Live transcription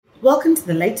Welcome to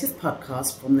the latest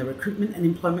podcast from the Recruitment and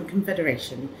Employment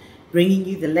Confederation, bringing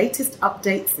you the latest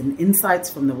updates and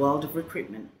insights from the world of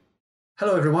recruitment.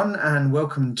 Hello, everyone, and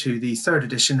welcome to the third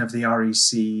edition of the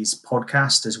REC's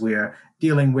podcast as we're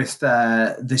dealing with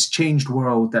this changed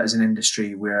world that as an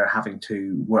industry we're having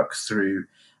to work through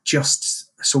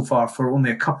just so far for only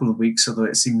a couple of weeks, although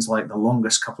it seems like the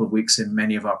longest couple of weeks in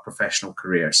many of our professional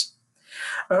careers.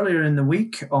 Earlier in the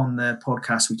week on the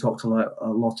podcast, we talked a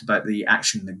lot about the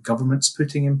action the government's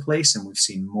putting in place, and we've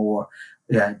seen more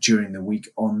during the week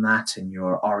on that. And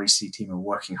your REC team are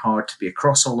working hard to be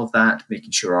across all of that,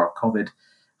 making sure our COVID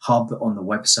hub on the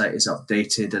website is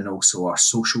updated, and also our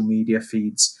social media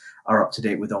feeds are up to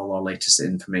date with all our latest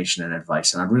information and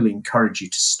advice. And I really encourage you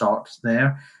to start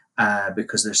there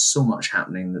because there's so much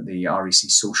happening that the REC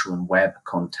social and web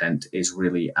content is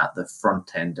really at the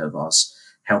front end of us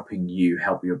helping you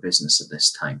help your business at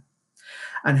this time.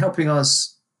 And helping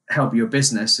us help your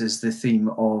business is the theme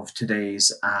of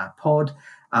today's pod.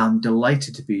 I'm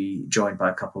delighted to be joined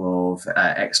by a couple of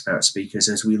expert speakers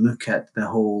as we look at the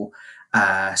whole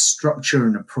structure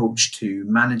and approach to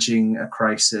managing a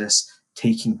crisis,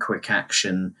 taking quick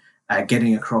action,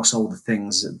 getting across all the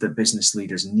things that business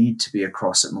leaders need to be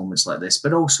across at moments like this,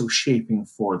 but also shaping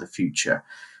for the future.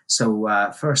 So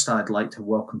first, I'd like to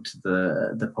welcome to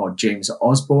the pod James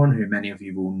Osborne, who many of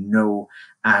you will know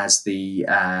as the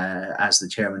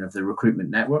chairman of the Recruitment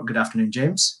Network. Good afternoon,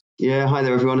 James. Yeah, hi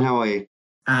there, everyone. How are you?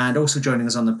 And also joining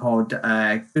us on the pod,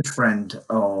 a good friend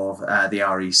of the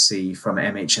REC from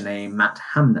MH&A, Matt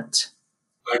Hamnett.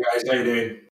 Hi guys, how you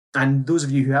doing? And those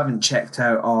of you who haven't checked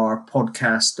out our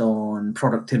podcast on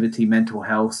productivity, mental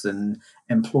health, and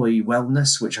employee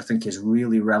wellness, which I think is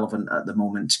really relevant at the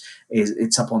moment,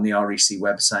 it's up on the REC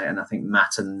website. And I think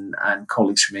Matt and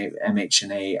colleagues from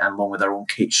MH&A, and along with our own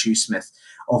Kate Shoesmith,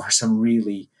 offer some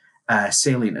really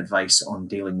salient advice on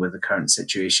dealing with the current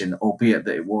situation, albeit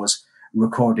that it was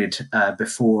recorded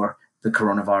before the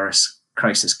coronavirus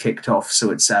crisis kicked off.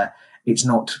 So it's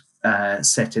not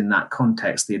set in that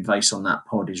context. The advice on that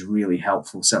pod is really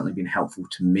helpful, certainly been helpful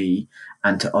to me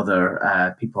and to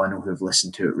other people I know who have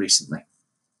listened to it recently.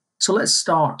 So let's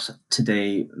start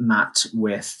today, Matt,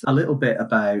 with a little bit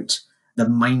about the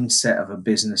mindset of a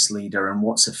business leader and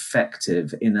what's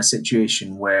effective in a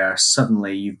situation where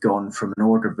suddenly you've gone from an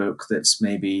order book that's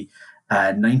maybe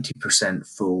 90%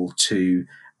 full to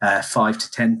 5 to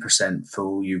 10%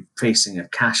 full. You're facing a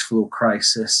cash flow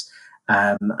crisis.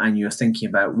 And you're thinking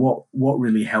about what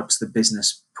really helps the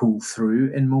business pull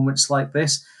through in moments like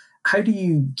this. How do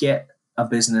you get a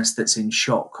business that's in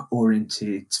shock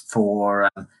oriented for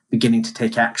beginning to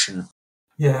take action?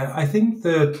 Yeah, I think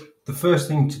that the first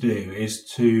thing to do is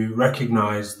to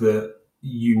recognise that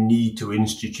you need to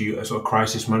institute a sort of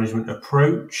crisis management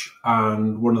approach.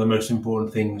 And one of the most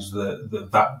important things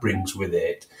that brings with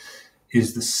it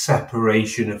is the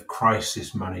separation of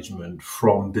crisis management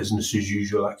from business as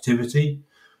usual activity.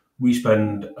 We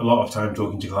spend a lot of time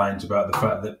talking to clients about the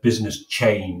fact that business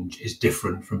change is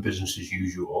different from business as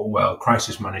usual. Well,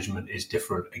 crisis management is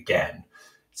different again.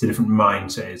 It's a different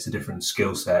mindset, it's a different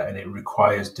skill set, and it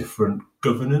requires different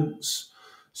governance.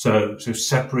 So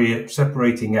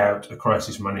separating out a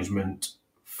crisis management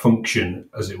function,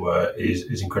 as it were,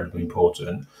 is incredibly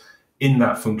important. In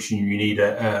that function, you need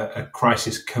a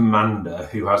crisis commander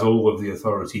who has all of the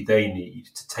authority they need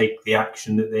to take the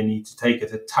action that they need to take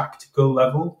at a tactical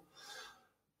level.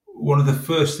 One of the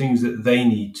first things that they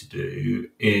need to do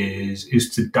is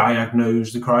to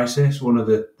diagnose the crisis. One of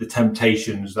the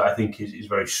temptations that I think is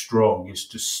very strong is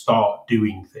to start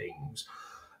doing things.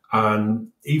 And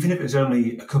even if it's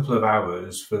only a couple of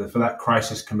hours for that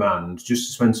crisis command, just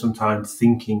to spend some time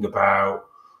thinking about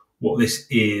what this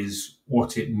is,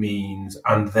 what it means,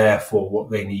 and therefore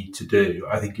what they need to do,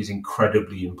 I think is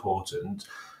incredibly important.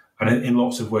 And in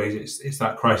lots of ways, it's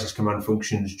that crisis command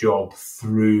function's job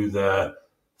through the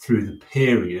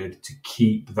period to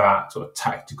keep that sort of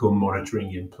tactical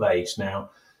monitoring in place. Now,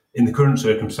 in the current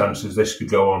circumstances, this could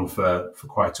go on for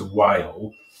quite a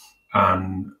while,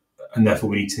 and therefore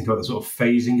we need to think about the sort of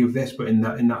phasing of this. But in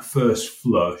that first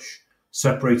flush,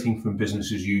 separating from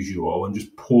business as usual and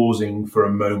just pausing for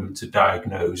a moment to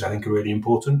diagnose, I think are really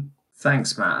important.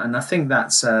 Thanks, Matt. And I think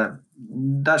that's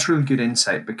really good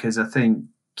insight, because I think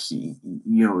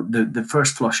the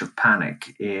first flush of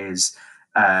panic is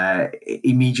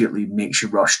immediately makes you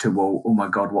rush to, well, oh my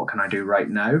God, what can I do right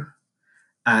now?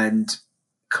 And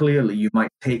clearly you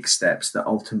might take steps that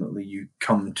ultimately you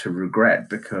come to regret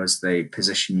because they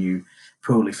position you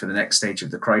poorly for the next stage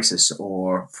of the crisis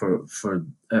or for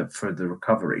the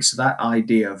recovery. So that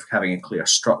idea of having a clear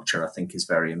structure, I think, is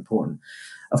very important.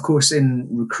 Of course, in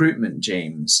recruitment,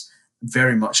 James,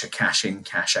 very much a cash in,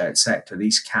 cash out sector.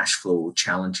 These cash flow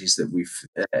challenges that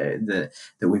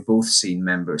we've both seen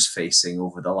members facing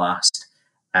over the last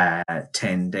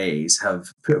 10 days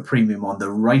have put a premium on the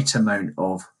right amount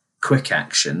of quick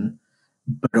action,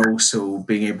 but also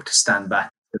being able to stand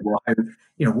back. Well,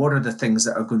 what are the things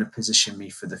that are going to position me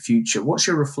for the future? What's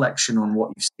your reflection on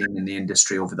what you've seen in the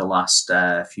industry over the last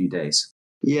few days?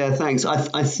 Yeah, thanks.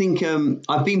 I think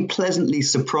I've been pleasantly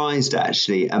surprised,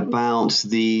 actually, about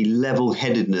the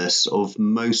level-headedness of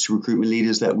most recruitment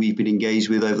leaders that we've been engaged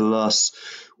with over the last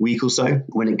week or so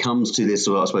when it comes to this,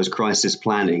 I suppose, crisis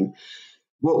planning.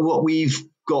 What we've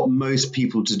got most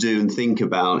people to do and think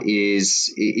about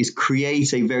is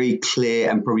create a very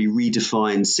clear and probably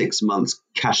redefined 6 months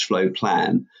cash flow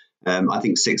plan. I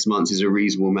think 6 months is a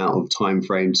reasonable amount of time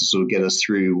frame to sort of get us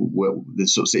through the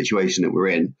sort of situation that we're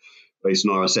in, based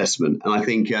on our assessment. And I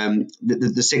think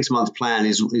the 6 month plan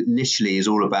is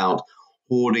all about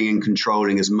hoarding and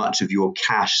controlling as much of your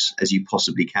cash as you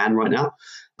possibly can right now.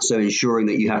 So ensuring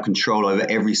that you have control over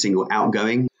every single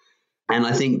outgoing. And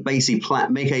I think basically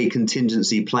make a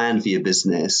contingency plan for your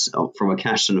business from a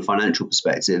cash and a financial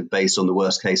perspective based on the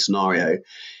worst case scenario.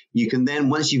 You can then,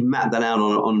 once you've mapped that out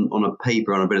on a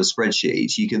paper, on a bit of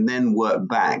spreadsheets, you can then work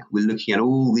back with looking at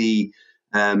all the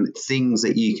things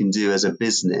that you can do as a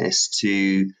business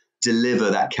to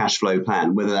deliver that cash flow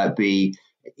plan, whether that be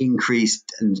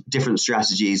increased and different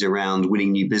strategies around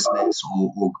winning new business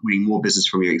or winning more business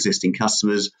from your existing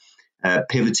customers,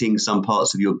 pivoting some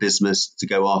parts of your business to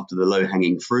go after the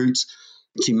low-hanging fruit,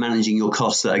 to managing your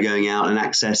costs that are going out and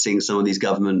accessing some of these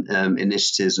government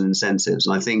initiatives and incentives.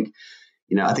 And I think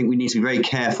we need to be very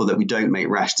careful that we don't make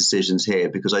rash decisions here,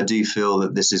 because I do feel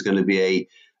that this is going to be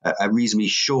a reasonably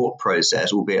short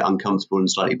process, albeit uncomfortable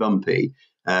and slightly bumpy.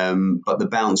 But the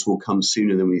bounce will come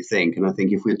sooner than we think. And I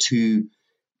think if we're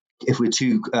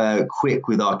too quick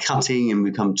with our cutting and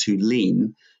become too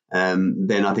lean,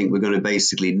 then I think we're going to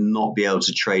basically not be able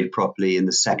to trade properly in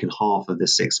the second half of the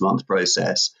 6 month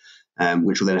process,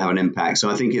 which will then have an impact. So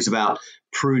I think it's about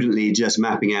prudently just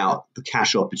mapping out the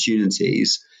cash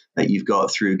opportunities that you've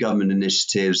got through government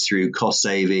initiatives, through cost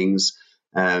savings,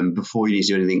 before you need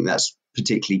to do anything that's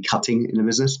particularly cutting in a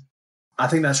business. I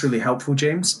think that's really helpful,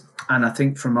 James. And I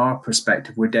think from our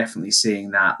perspective, we're definitely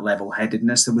seeing that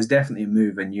level-headedness. There was definitely a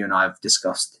move, and you and I have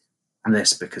discussed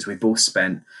this because we both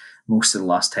spent most of the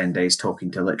last 10 days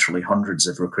talking to literally hundreds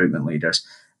of recruitment leaders.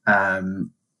 A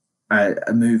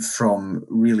move from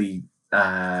really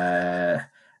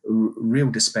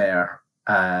real despair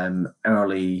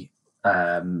early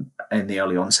in the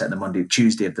early onset, the Monday,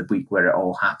 Tuesday of the week where it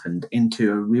all happened,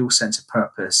 into a real sense of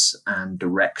purpose and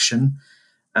direction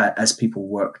as people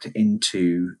worked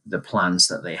into the plans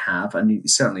that they have. And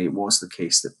certainly it was the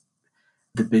case that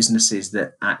the businesses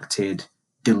that acted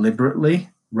deliberately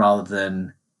rather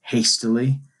than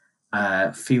hastily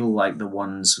feel like the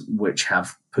ones which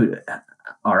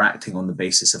are acting on the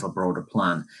basis of a broader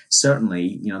plan.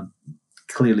 Certainly,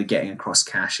 clearly getting across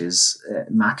cash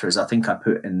matters. I think I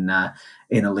put in a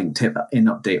LinkedIn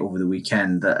update over the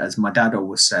weekend that, as my dad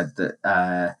always said,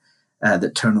 that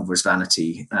turnover is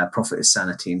vanity, profit is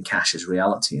sanity, and cash is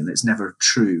reality. And it's never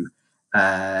true,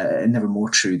 never more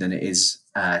true than it is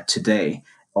today,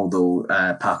 although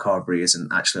Park Arbery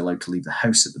isn't actually allowed to leave the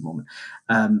house at the moment.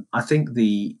 I think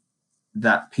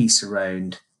that piece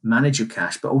around manage your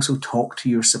cash, but also talk to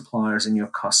your suppliers and your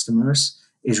customers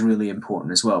is really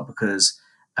important as well, because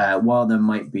while there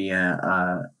might be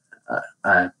a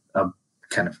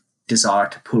kind of desire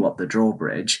to pull up the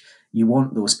drawbridge, you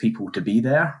want those people to be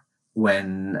there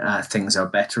when things are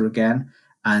better again.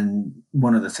 And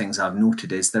one of the things I've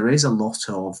noted is there is a lot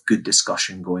of good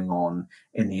discussion going on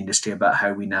in the industry about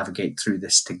how we navigate through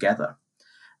this together.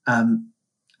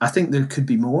 I think there could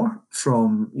be more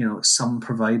from some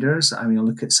providers. I mean, I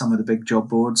look at some of the big job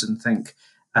boards and think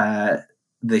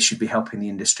they should be helping the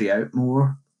industry out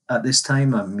more at this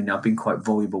time. I mean, I've been quite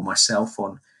voluble myself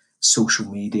on social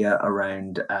media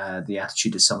around the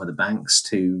attitude of some of the banks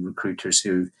to recruiters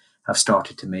who have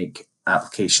started to make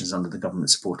applications under the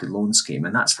government-supported loan scheme,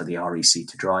 and that's for the REC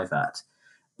to drive at.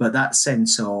 But that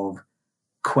sense of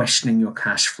questioning your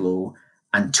cash flow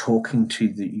and talking to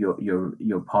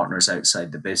your partners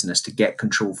outside the business to get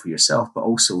control for yourself, but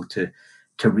also to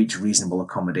reach reasonable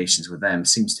accommodations with them,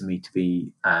 seems to me to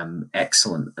be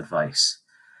excellent advice.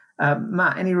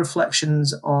 Matt, any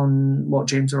reflections on what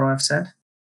James or I have said?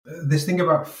 This thing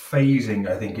about phasing,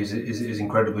 I think, is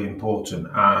incredibly important.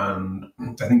 And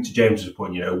I think to James's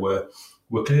point,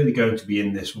 we're clearly going to be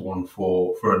in this one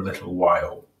for a little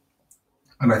while.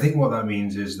 And I think what that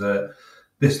means is that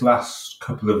this last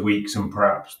couple of weeks and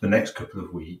perhaps the next couple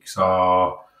of weeks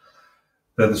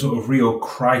they're the sort of real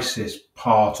crisis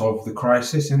part of the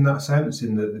crisis in that sense,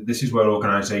 in that this is where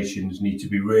organisations need to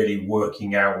be really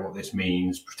working out what this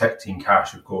means, protecting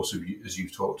cash, of course, as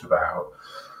you've talked about.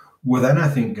 We're then, I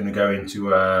think, going to go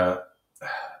into a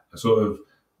sort of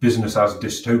business as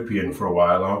dystopian for a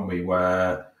while, aren't we,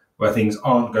 where things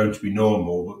aren't going to be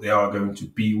normal, but they are going to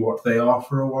be what they are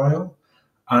for a while.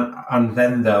 And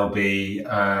then there'll be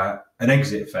an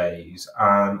exit phase.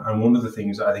 And one of the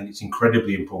things that I think it's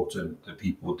incredibly important that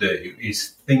people do is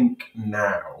think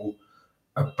now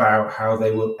about how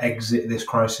they will exit this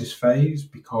crisis phase,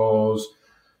 because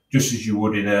just as you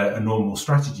would in a normal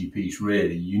strategy piece,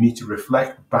 really, you need to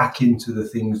reflect back into the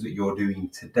things that you're doing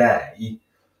today,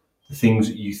 the things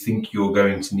that you think you're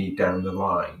going to need down the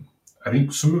line. I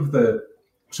think some of the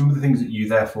things that you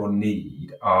therefore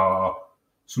need are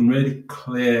some really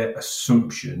clear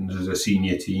assumptions as a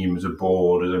senior team, as a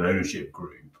board, as an ownership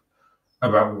group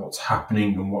about what's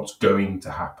happening and what's going to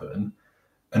happen,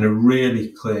 and a really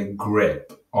clear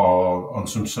grip on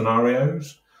some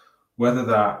scenarios, whether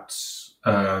that's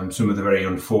some of the very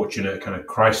unfortunate kind of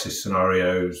crisis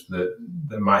scenarios that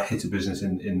might hit a business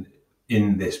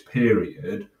in this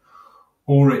period,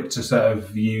 or it's a set of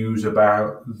views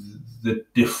about the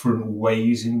different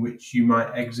ways in which you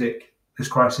might exit this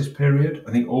crisis period.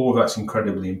 I think all of that's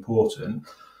incredibly important.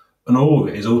 And all of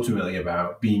it is ultimately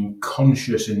about being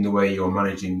conscious in the way you're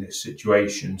managing this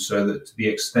situation, so that to the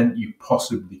extent you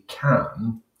possibly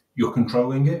can, you're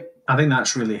controlling it. I think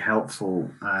that's really helpful,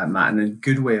 Matt, and a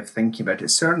good way of thinking about it.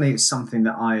 Certainly it's something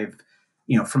that I've,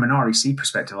 from an REC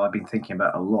perspective, I've been thinking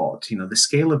about a lot. The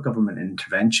scale of government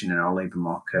intervention in our labour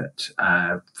market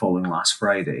following last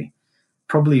Friday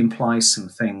probably implies some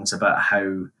things about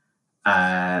how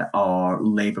our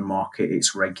labour market,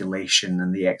 its regulation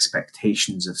and the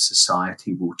expectations of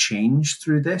society will change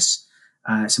through this.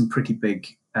 Some pretty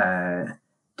big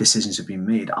decisions have been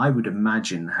made. I would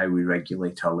imagine how we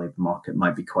regulate our labour market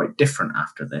might be quite different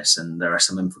after this, and there are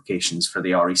some implications for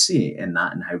the REC in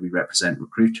that and how we represent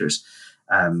recruiters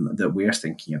that we're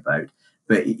thinking about.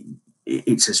 But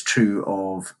it's as true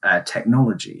of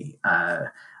technology.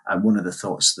 One of the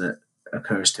thoughts that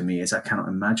occurs to me is I cannot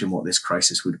imagine what this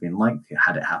crisis would have been like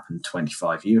had it happened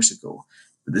 25 years ago.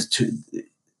 But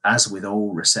as with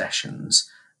all recessions,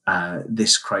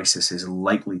 this crisis is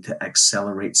likely to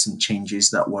accelerate some changes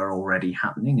that were already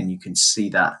happening. And you can see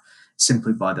that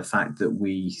simply by the fact that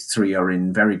we three are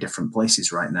in very different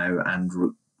places right now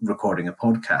and recording a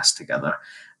podcast together.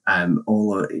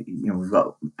 We've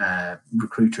got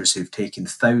recruiters who've taken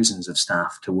thousands of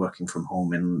staff to working from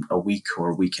home in a week or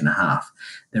a week and a half.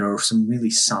 There are some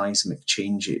really seismic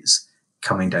changes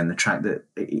coming down the track that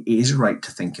it is right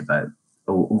to think about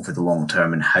over the long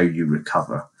term and how you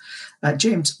recover.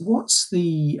 James, what's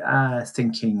the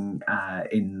thinking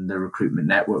in the Recruitment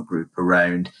Network group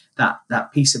around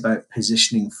that piece about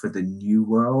positioning for the new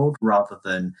world rather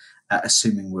than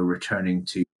assuming we're returning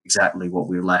to exactly what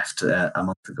we left a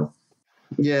month ago?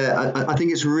 Yeah, I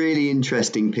think it's a really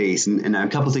interesting piece. And a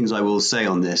couple of things I will say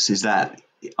on this is that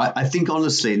I think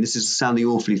honestly, and this is sounding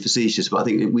awfully facetious, but I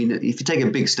think if you take a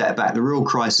big step back, the real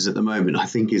crisis at the moment, I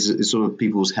think, is sort of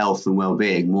people's health and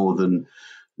well-being more than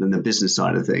the business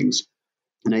side of things.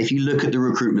 If you look at the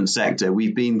recruitment sector,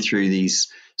 we've been through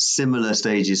these similar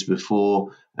stages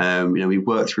before. We've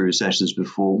worked through recessions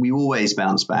before. We always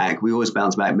bounce back. We always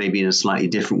bounce back maybe in a slightly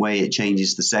different way. It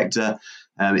changes the sector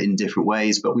in different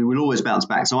ways, but we will always bounce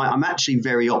back. So I'm actually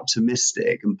very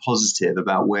optimistic and positive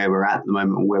about where we're at the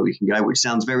moment and where we can go, which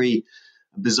sounds very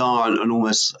bizarre and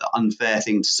almost unfair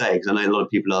thing to say, because I know a lot of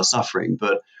people are suffering,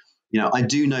 but I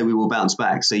do know we will bounce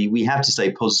back. So we have to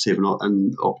stay positive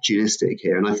and opportunistic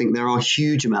here. And I think there are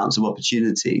huge amounts of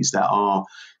opportunities that are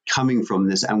coming from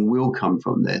this and will come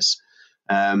from this.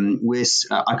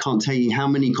 I can't tell you how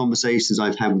many conversations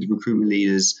I've had with recruitment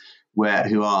leaders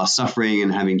who are suffering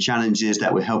and having challenges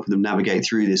that we're helping them navigate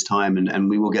through this time, and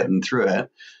we will get them through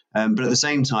it. But at the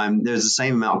same time, there's the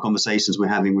same amount of conversations we're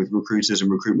having with recruiters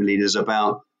and recruitment leaders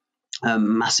about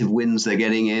massive wins they're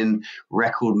getting in,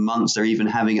 record months they're even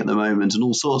having at the moment, and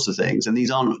all sorts of things. And these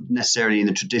aren't necessarily in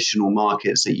the traditional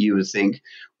markets that you would think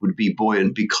would be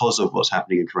buoyant because of what's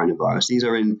happening in coronavirus. These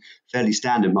are in fairly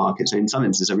standard markets, and in some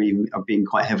instances are being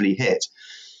quite heavily hit.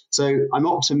 So I'm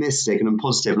optimistic and I'm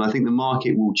positive, and I think the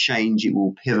market will change, it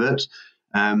will pivot.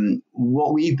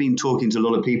 What we've been talking to a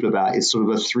lot of people about is sort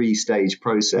of a 3-stage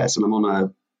process, and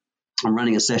I'm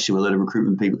running a session with a lot of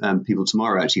recruitment people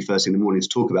tomorrow, actually, first thing in the morning, to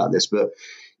talk about this. But,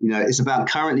 it's about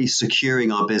currently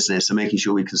securing our business and making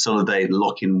sure we consolidate and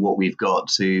lock in what we've got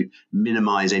to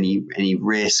minimize any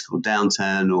risk or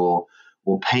downturn or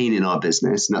or pain in our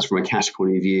business, and that's from a cash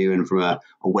point of view and from a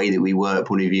way that we work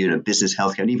point of view and a business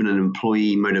healthcare and even an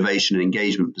employee motivation and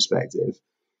engagement perspective.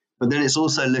 But then it's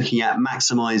also looking at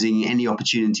maximizing any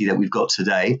opportunity that we've got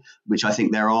today, which I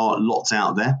think there are lots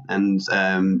out there. And,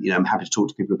 I'm happy to talk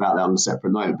to people about that on a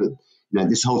separate note. But,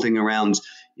 this whole thing around,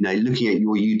 looking at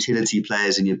your utility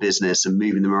players in your business and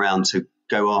moving them around to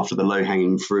go after the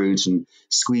low-hanging fruit and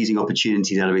squeezing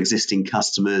opportunities out of existing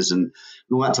customers and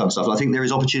all that type of stuff. I think there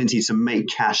is opportunity to make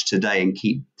cash today and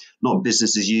keep not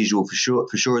business as usual for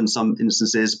sure in some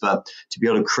instances, but to be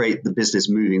able to create the business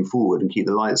moving forward and keep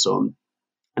the lights on.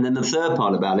 And then the third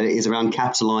part about it is around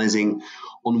capitalizing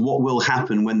on what will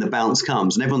happen when the bounce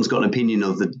comes. And everyone's got an opinion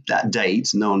of that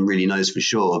date. No one really knows for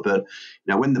sure. But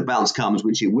when the bounce comes,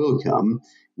 which it will come,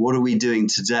 what are we doing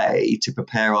today to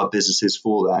prepare our businesses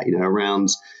for that? Around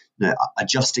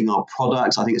adjusting our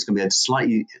products. I think it's going to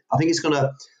be it's going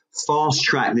to fast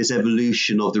track this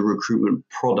evolution of the recruitment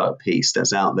product piece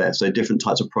that's out there. So different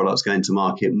types of products going to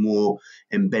market, more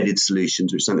embedded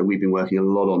solutions, which is something we've been working a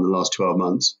lot on the last 12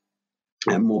 months.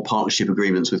 And more partnership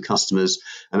agreements with customers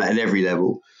at every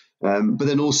level. But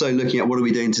then also looking at what are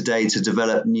we doing today to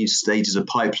develop new stages of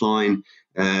pipeline.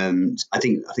 I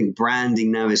think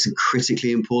branding now is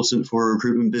critically important for a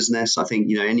recruitment business. I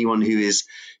think anyone who is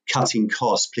cutting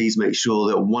costs, please make sure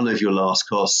that one of your last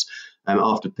costs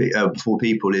before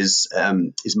people is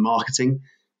marketing,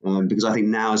 because I think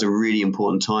now is a really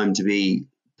important time to be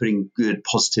putting good,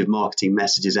 positive marketing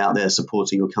messages out there,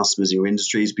 supporting your customers in your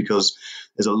industries, because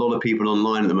there's a lot of people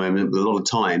online at the moment with a lot of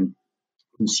time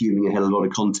consuming a hell of a lot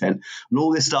of content. And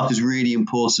all this stuff is really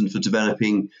important for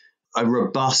developing a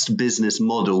robust business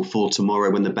model for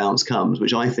tomorrow when the bounce comes,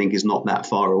 which I think is not that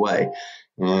far away.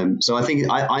 So I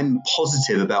think I'm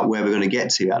positive about where we're going to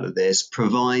get to out of this,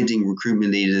 providing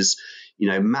recruitment leaders,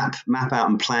 map out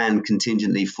and plan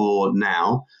contingently for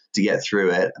now to get through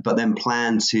it, but then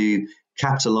plan to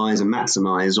capitalize and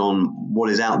maximize on what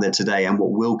is out there today and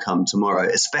what will come tomorrow,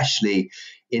 especially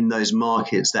in those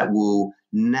markets that will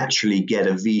naturally get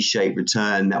a V-shaped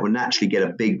return, that will naturally get a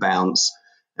big bounce,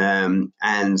 and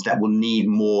that will need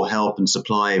more help and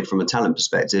supply from a talent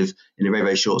perspective in a very,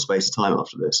 very short space of time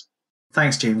after this.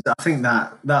 Thanks, James. I think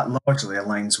that largely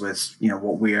aligns with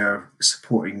what we're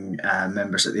supporting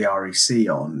members at the REC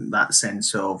on, that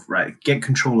sense of, right, get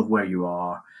control of where you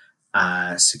are,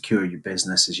 secure your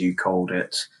business, as you called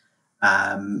it,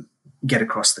 get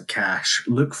across the cash,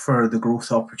 look for the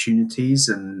growth opportunities,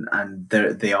 and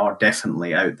they are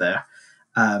definitely out there.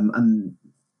 And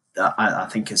I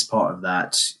think as part of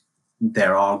that,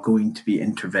 there are going to be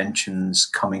interventions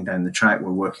coming down the track.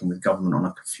 We're working with government on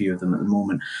a few of them at the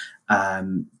moment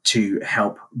to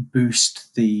help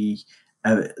boost the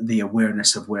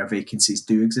awareness of where vacancies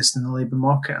do exist in the labour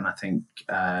market. And I think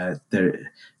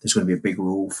there's going to be a big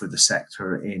role for the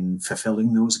sector in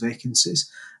fulfilling those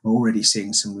vacancies. We're already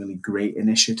seeing some really great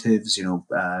initiatives,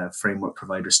 framework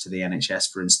providers to the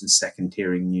NHS, for instance,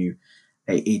 second-tiering new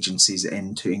agencies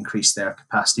in to increase their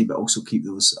capacity, but also keep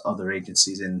those other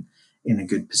agencies in a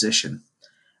good position.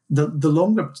 The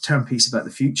longer term piece about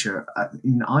the future,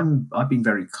 I've been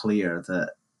very clear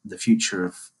that the future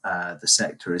of the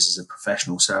sector is as a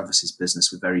professional services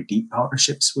business with very deep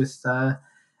partnerships with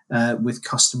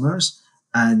customers.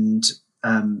 And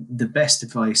the best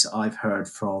advice I've heard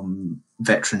from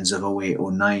veterans of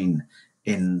 08-09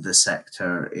 in the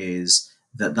sector is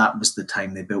that was the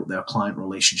time they built their client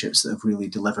relationships that have really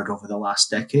delivered over the last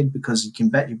decade, because you can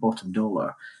bet your bottom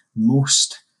dollar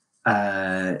most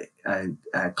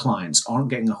clients aren't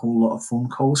getting a whole lot of phone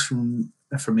calls from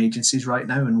agencies right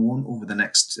now and won't over the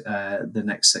next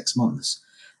 6 months.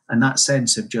 And that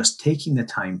sense of just taking the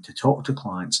time to talk to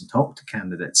clients and talk to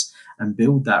candidates and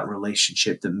build that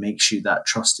relationship that makes you that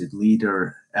trusted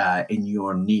leader in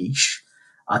your niche,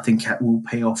 I think will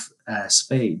pay off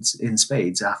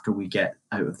spades after we get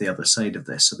out of the other side of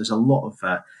this. So there's a lot of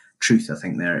truth, I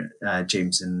think, there,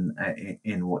 James,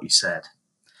 in what you said.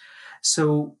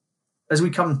 So as we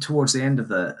come towards the end of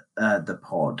the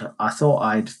pod, I thought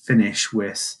I'd finish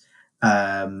with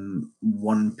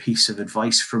one piece of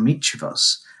advice from each of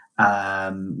us.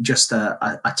 Just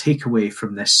a takeaway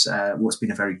from this, what's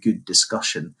been a very good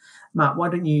discussion. Matt, why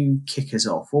don't you kick us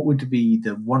off? What would be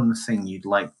the one thing you'd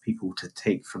like people to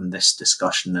take from this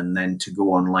discussion and then to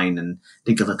go online and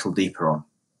dig a little deeper on?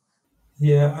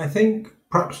 Yeah, I think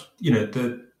perhaps,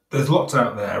 there's lots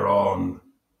out there on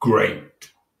great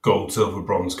gold, silver,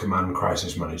 bronze command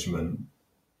crisis management.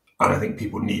 And I think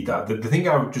people need that. The thing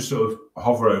I would just sort of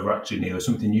hover over, actually, Neil, is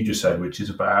something you just said, which is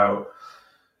about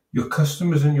your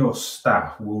customers and your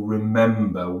staff will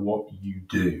remember what you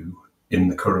do in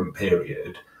the current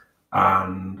period.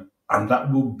 And and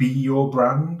that will be your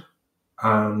brand.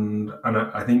 And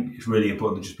I think it's really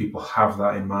important that just people have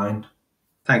that in mind.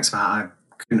 Thanks, Matt. I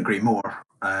couldn't agree more,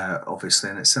 obviously,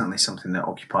 and it's certainly something that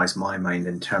occupies my mind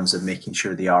in terms of making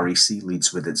sure the REC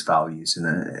leads with its values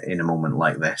in a moment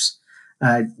like this.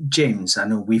 James, I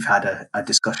know we've had a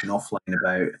discussion offline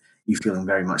about you feeling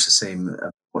very much the same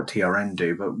about what TRN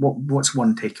do, but what's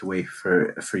one takeaway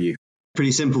for you?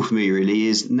 Pretty simple for me, really,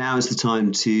 is now is the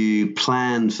time to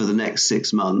plan for the next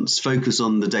 6 months, focus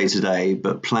on the day-to-day,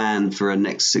 but plan for a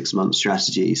next 6 month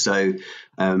strategy. So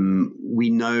we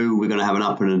know we're going to have an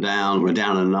up and a down, or a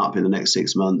down and an up in the next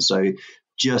 6 months. So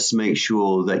just make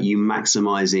sure that you're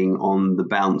maximizing on the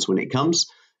bounce when it comes,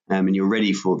 and you're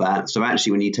ready for that. So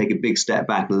actually, when you take a big step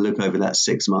back and look over that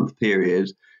 6 month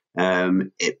period,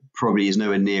 it probably is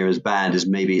nowhere near as bad as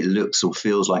maybe it looks or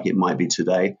feels like it might be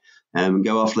today.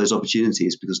 Go after those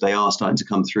opportunities, because they are starting to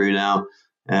come through now,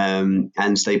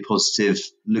 and stay positive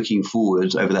looking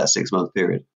forward over that 6 month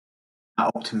period.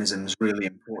 Optimism is really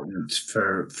important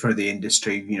for the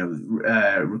industry.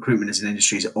 Recruitment as an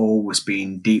industry has always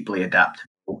been deeply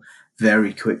adaptable,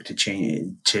 very quick to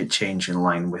change in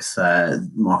line with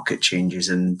market changes.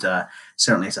 And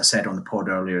certainly, as I said on the pod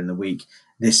earlier in the week,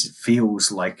 this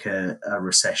feels like a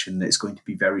recession that's going to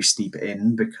be very steep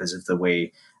in because of the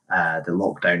way the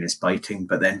lockdown is biting,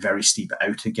 but then very steep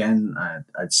out again.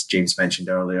 As James mentioned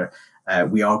earlier,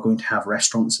 we are going to have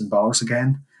restaurants and bars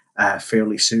again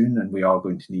fairly soon, and we are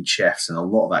going to need chefs, and a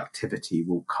lot of activity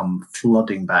will come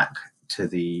flooding back to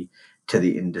the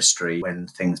industry when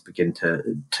things begin to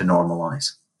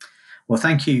normalise. Well,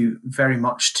 thank you very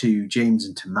much to James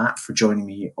and to Matt for joining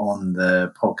me on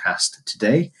the podcast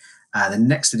today. The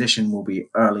next edition will be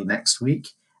early next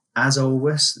week. As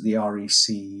always, the REC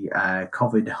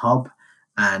COVID Hub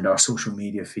and our social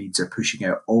media feeds are pushing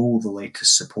out all the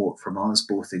latest support from us,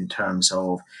 both in terms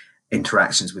of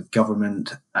interactions with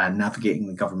government and navigating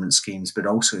the government schemes, but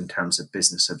also in terms of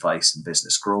business advice and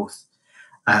business growth.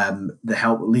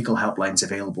 The legal helplines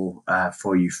available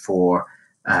for you for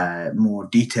more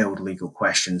detailed legal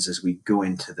questions as we go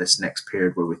into this next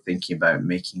period where we're thinking about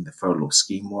making the furlough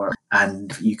scheme work.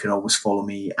 And you can always follow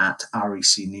me at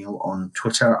REC Neil on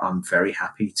Twitter. I'm very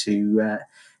happy to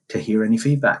hear any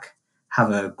feedback.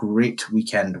 Have a great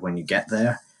weekend when you get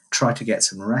there. Try to get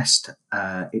some rest.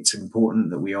 It's important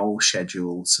that we all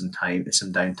schedule some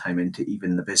downtime into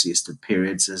even the busiest of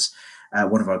periods. As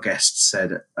one of our guests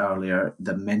said earlier,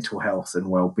 the mental health and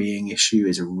well-being issue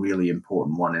is a really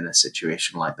important one in a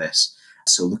situation like this.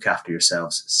 So look after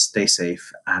yourselves, stay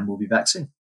safe, and we'll be back soon.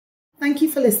 Thank you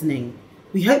for listening.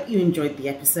 We hope you enjoyed the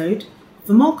episode.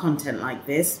 For more content like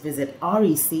this, visit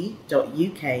rec.uk.com.